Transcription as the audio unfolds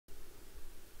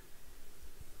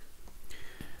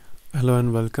Hello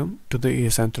and welcome to the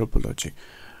AS Anthropology.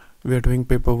 We are doing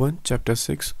paper 1, chapter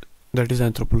 6, that is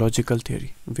anthropological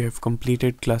theory. We have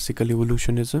completed classical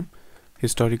evolutionism,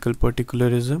 historical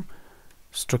particularism,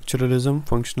 structuralism,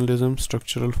 functionalism,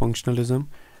 structural functionalism,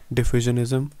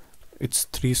 diffusionism. It's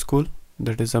three school,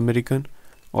 that is American,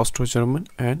 Austro-German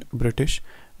and British.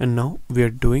 And now we are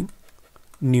doing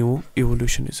new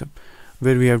evolutionism,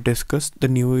 where we have discussed the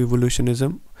new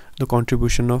evolutionism, the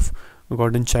contribution of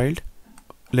Gordon Childe,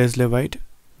 Leslie White,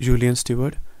 Julian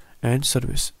Stewart and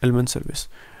Elman Service.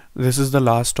 This is the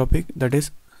last topic, that is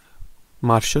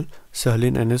Marshall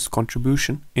Sahlin and his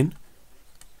contribution in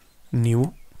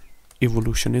new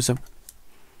evolutionism.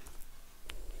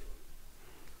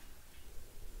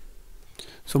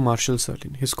 So Marshall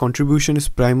Sahlin, his contribution is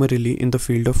primarily in the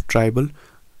field of tribal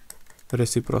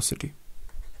reciprocity.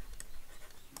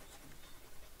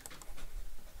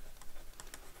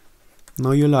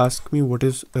 Now you'll ask me, what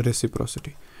is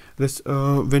reciprocity?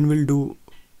 When we'll do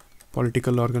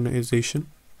political organization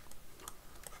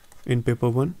in paper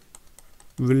 1,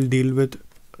 we'll deal with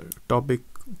a topic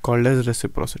called as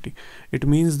reciprocity. It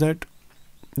means that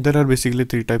there are basically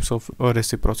three types of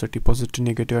reciprocity: positive,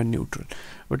 negative and neutral.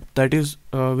 But that is,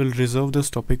 we'll reserve this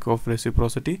topic of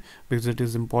reciprocity because it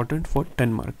is important for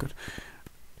 10 marker.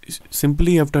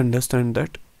 Simply you have to understand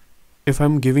that if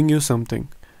I'm giving you something,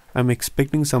 I'm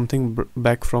expecting something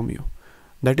back from you.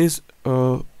 That is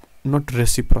not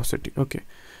reciprocity. Okay,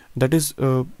 that is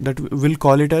that we'll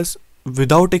call it as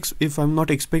without if I'm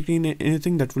not expecting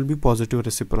anything, that will be positive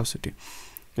reciprocity.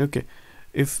 Okay,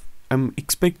 if I'm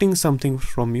expecting something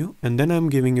from you and then I'm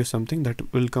giving you something, that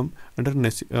will come under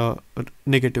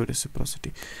negative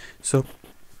reciprocity. So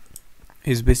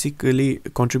his basically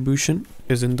contribution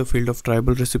is in the field of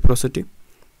tribal reciprocity.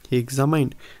 He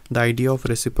examined the idea of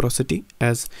reciprocity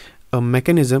as a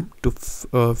mechanism to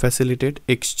facilitate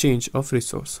exchange of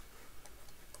resource.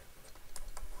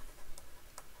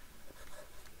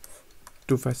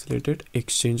 The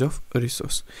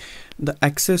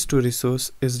access to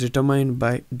resource is determined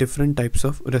by different types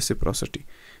of reciprocity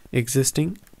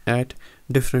existing at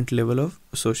different level of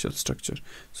social structure.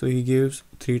 So he gives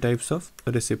three types of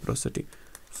reciprocity.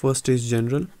 First is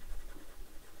general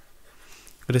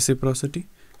reciprocity,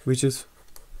 which is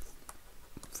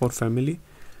for family.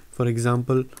 For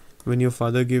example, when your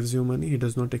father gives you money, he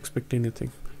does not expect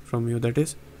anything from you. That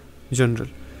is general.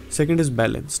 Second is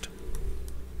balanced.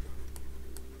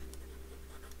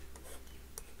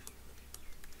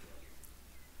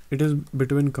 It is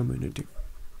between community.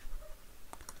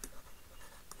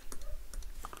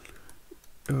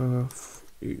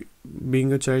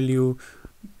 Being a child, you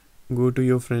go to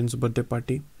your friend's birthday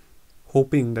party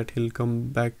hoping that he'll come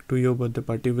back to your birthday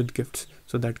party with gifts.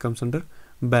 So that comes under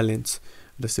balance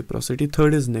reciprocity.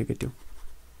 Third is negative.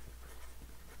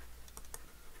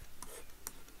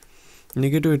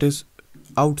 Negative, it is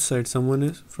outside. Someone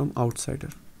is from outsider.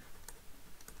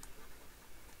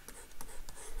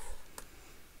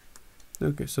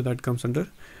 Okay, so that comes under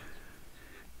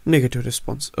negative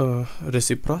response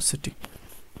reciprocity.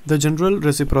 The general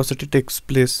reciprocity takes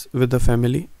place with the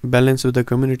family, balance with the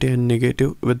community and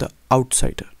negative with the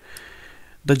outsider.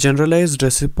 The generalized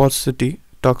reciprocity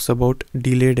talks about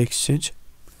delayed exchange.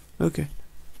 Okay,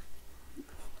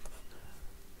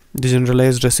 the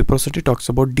generalized reciprocity talks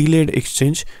about delayed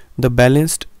exchange. The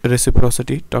balanced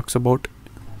reciprocity talks about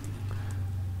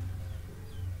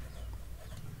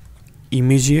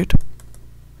immediate,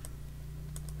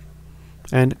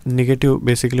 and negative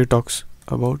basically talks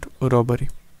about robbery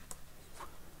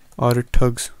or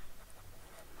thugs.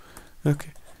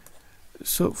 Okay,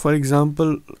 so for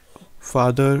example,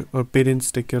 father or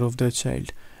parents take care of their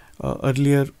child.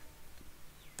 Earlier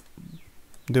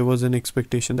there was an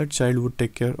expectation that child would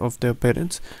take care of their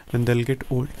parents when they'll get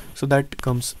old. So that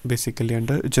comes basically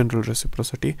under general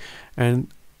reciprocity, and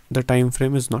the time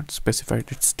frame is not specified,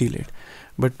 it's delayed.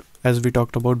 But as we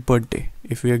talked about birthday,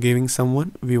 if we are giving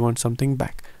someone, we want something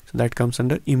back, so that comes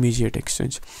under immediate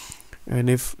exchange.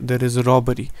 And if there is a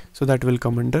robbery, so that will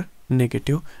come under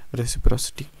negative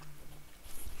reciprocity.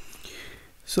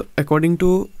 So according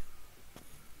to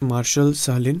Marshall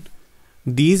Sahlin,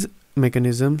 these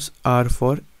mechanisms are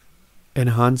for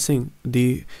enhancing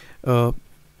the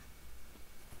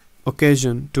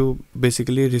occasion to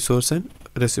basically resource and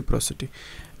reciprocity,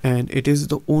 and it is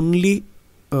the only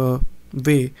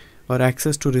way or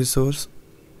access to resource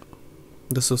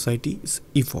the societies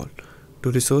evolve.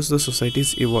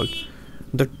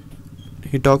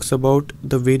 He talks about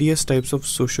the various types of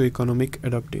socio-economic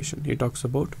adaptation. He talks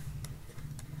about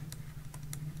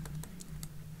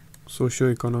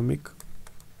socio-economic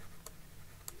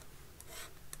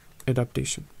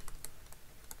adaptation.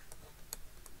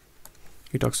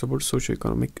 he talks about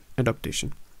socio-economic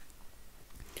adaptation.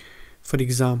 For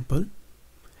example,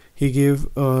 he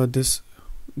gave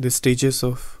the stages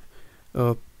of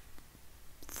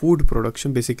food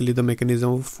production, basically the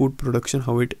mechanism of food production,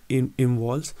 how it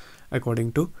involves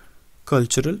according to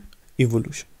cultural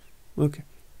evolution. Okay,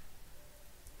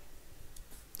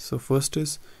 so first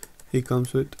is he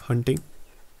comes with hunting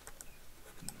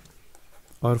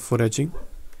or foraging,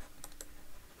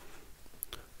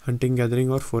 hunting, gathering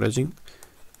or foraging.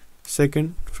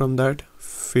 Second, from that,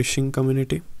 fishing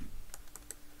community.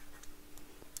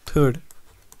 Third,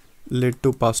 led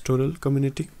to pastoral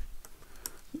community,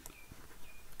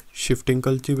 shifting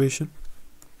cultivation,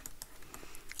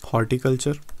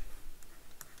 horticulture,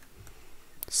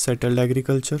 settled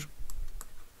agriculture,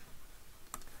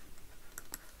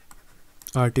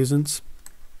 artisans,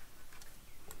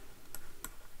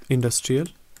 industrial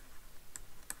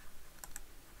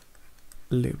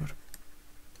labor.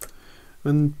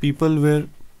 When people were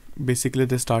basically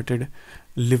they started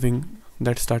living,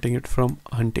 that starting it from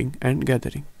hunting and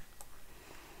gathering.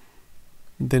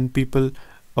 Then people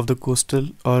of the coastal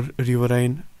or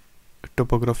riverine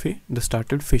topography, they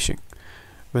started fishing.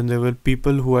 When there were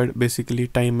people who had basically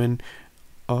time and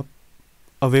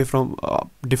away from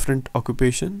different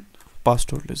occupation,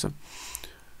 pastoralism.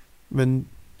 When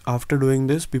after doing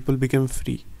this, people became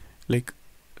free. Like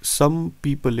some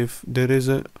people, if there is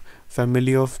a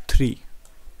family of 3,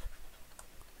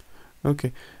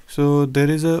 okay, so there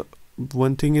is a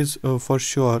one thing is for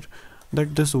sure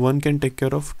that this one can take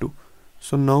care of 2.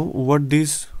 So now what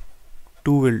these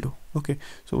 2 will do? Okay,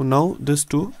 so now this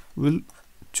 2 will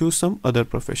choose some other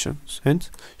professions, hence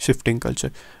shifting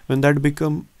culture. When that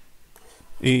become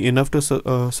enough to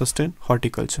sustain,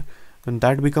 horticulture. When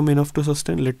that become enough to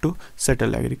sustain, led to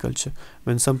settled agriculture.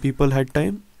 When some people had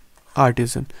time,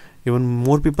 artisan. Even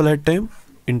more people had time,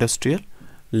 industrial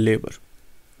labor.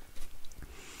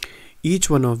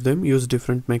 Each one of them use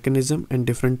different mechanism and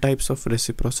different types of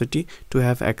reciprocity to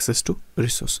have access to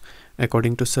resource.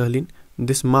 According to Sahlin,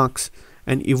 this marks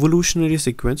an evolutionary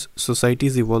sequence.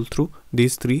 Societies evolve through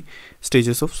these 3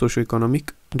 stages of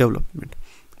socio-economic development.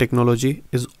 Technology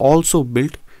is also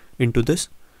built into this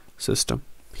system.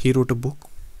 He wrote a book.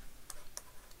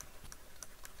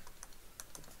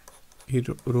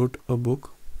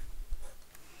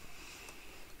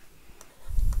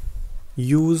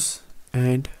 Use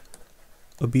and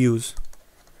Abuse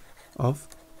of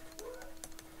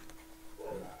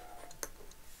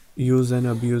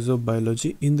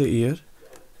Biology in the year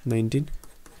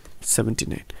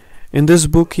 1979. In this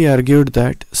book, he argued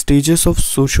that stages of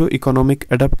socio-economic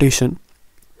adaptation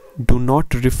do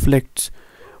not reflect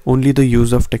only the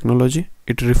use of technology,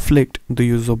 it reflects the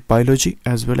use of biology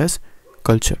as well as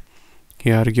culture.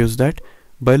 He argues that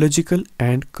biological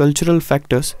and cultural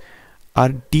factors are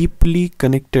deeply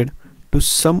connected to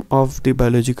some of the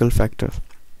biological factors,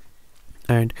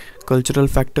 and cultural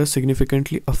factors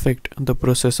significantly affect the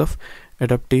process of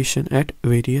adaptation at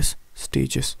various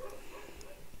stages.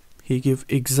 He gives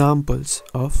examples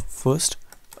of first,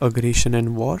 aggression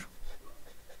and war.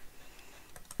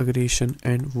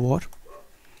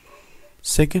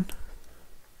 Second,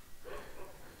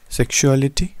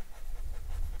 sexuality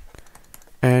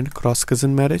and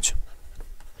cross-cousin marriage.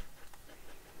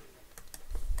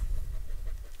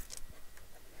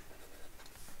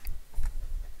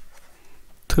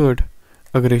 Third,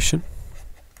 aggression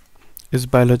is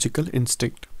biological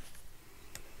instinct.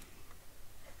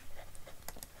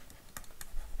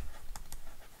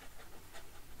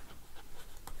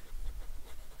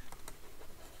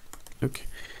 Okay.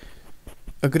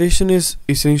 Aggression is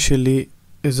essentially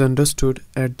understood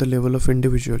at the level of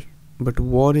individual, but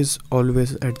war is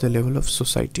always at the level of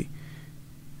society.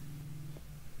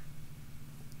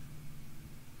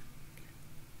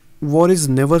 War is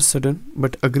never sudden,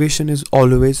 but aggression is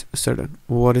always sudden.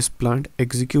 War is planned,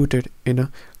 executed in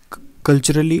a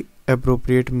culturally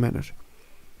appropriate manner.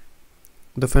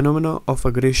 The phenomena of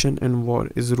aggression and war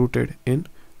is rooted in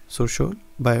social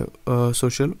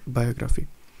biography.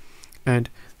 And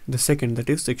the second, that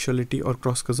is sexuality or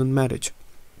cross-cousin marriage,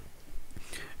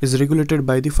 is regulated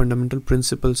by the fundamental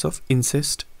principles of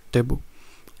incest taboo,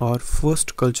 or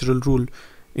first cultural rule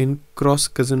in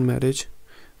cross-cousin marriage: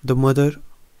 the mother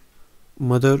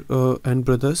and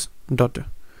brother's daughter.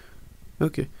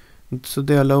 Okay, so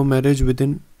they allow marriage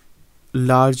within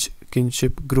large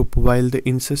kinship group, while the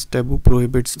incest taboo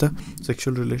prohibits the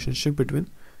sexual relationship between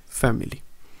family.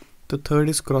 The third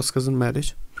is cross-cousin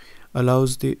marriage,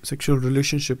 allows the sexual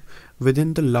relationship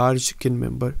within the large kin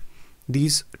member.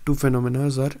 These two phenomena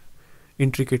are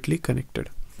intricately connected.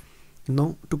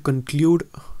 Now, to conclude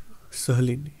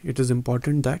Sahlin, it is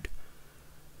important that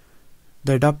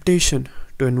The adaptation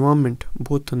to environment,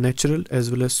 both natural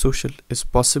as well as social, is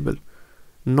possible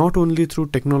not only through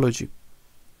technology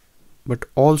but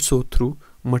also through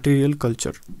material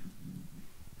culture.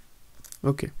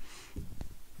 Okay,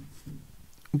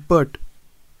 but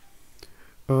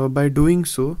by doing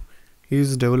so, he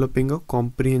is developing a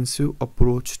comprehensive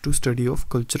approach to study of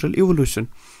cultural evolution,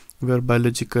 where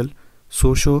biological,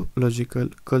 sociological,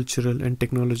 cultural, and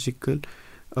technological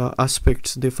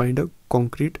aspects they find a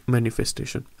concrete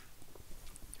manifestation.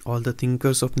 All the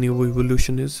thinkers of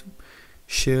neo-evolutionism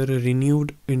share a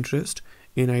renewed interest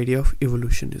in idea of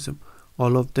evolutionism.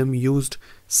 All of them used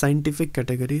scientific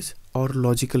categories or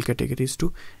logical categories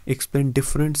to explain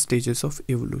different stages of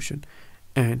evolution,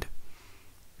 and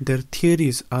their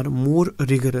theories are more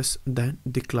rigorous than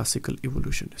the classical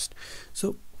evolutionists.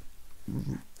 So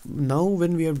now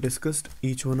when we have discussed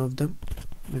each one of them,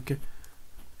 okay,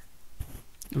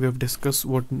 we have discussed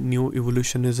what new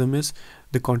evolutionism is,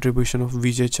 the contribution of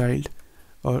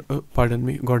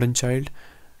Gordon Child,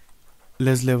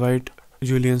 Les Levitt,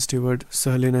 Julian Stewart,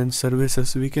 Sahlin, and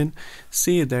Services. We can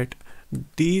say that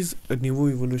these new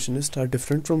evolutionists are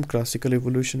different from classical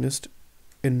evolutionists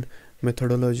in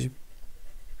methodology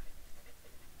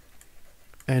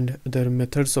and their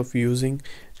methods of using,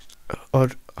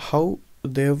 or how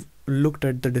they have looked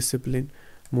at the discipline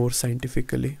more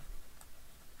scientifically.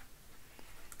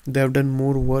 They have done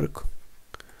more work,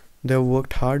 they have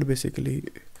worked hard basically,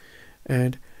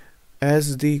 and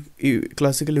as the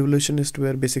classical evolutionists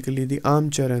were basically the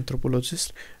armchair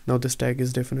anthropologists, now this tag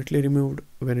is definitely removed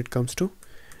when it comes to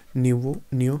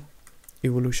neo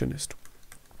evolutionist.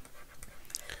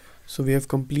 So we have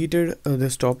completed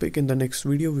this topic. In the next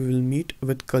video we will meet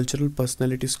with cultural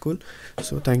personality school.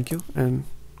 So thank you and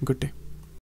good day.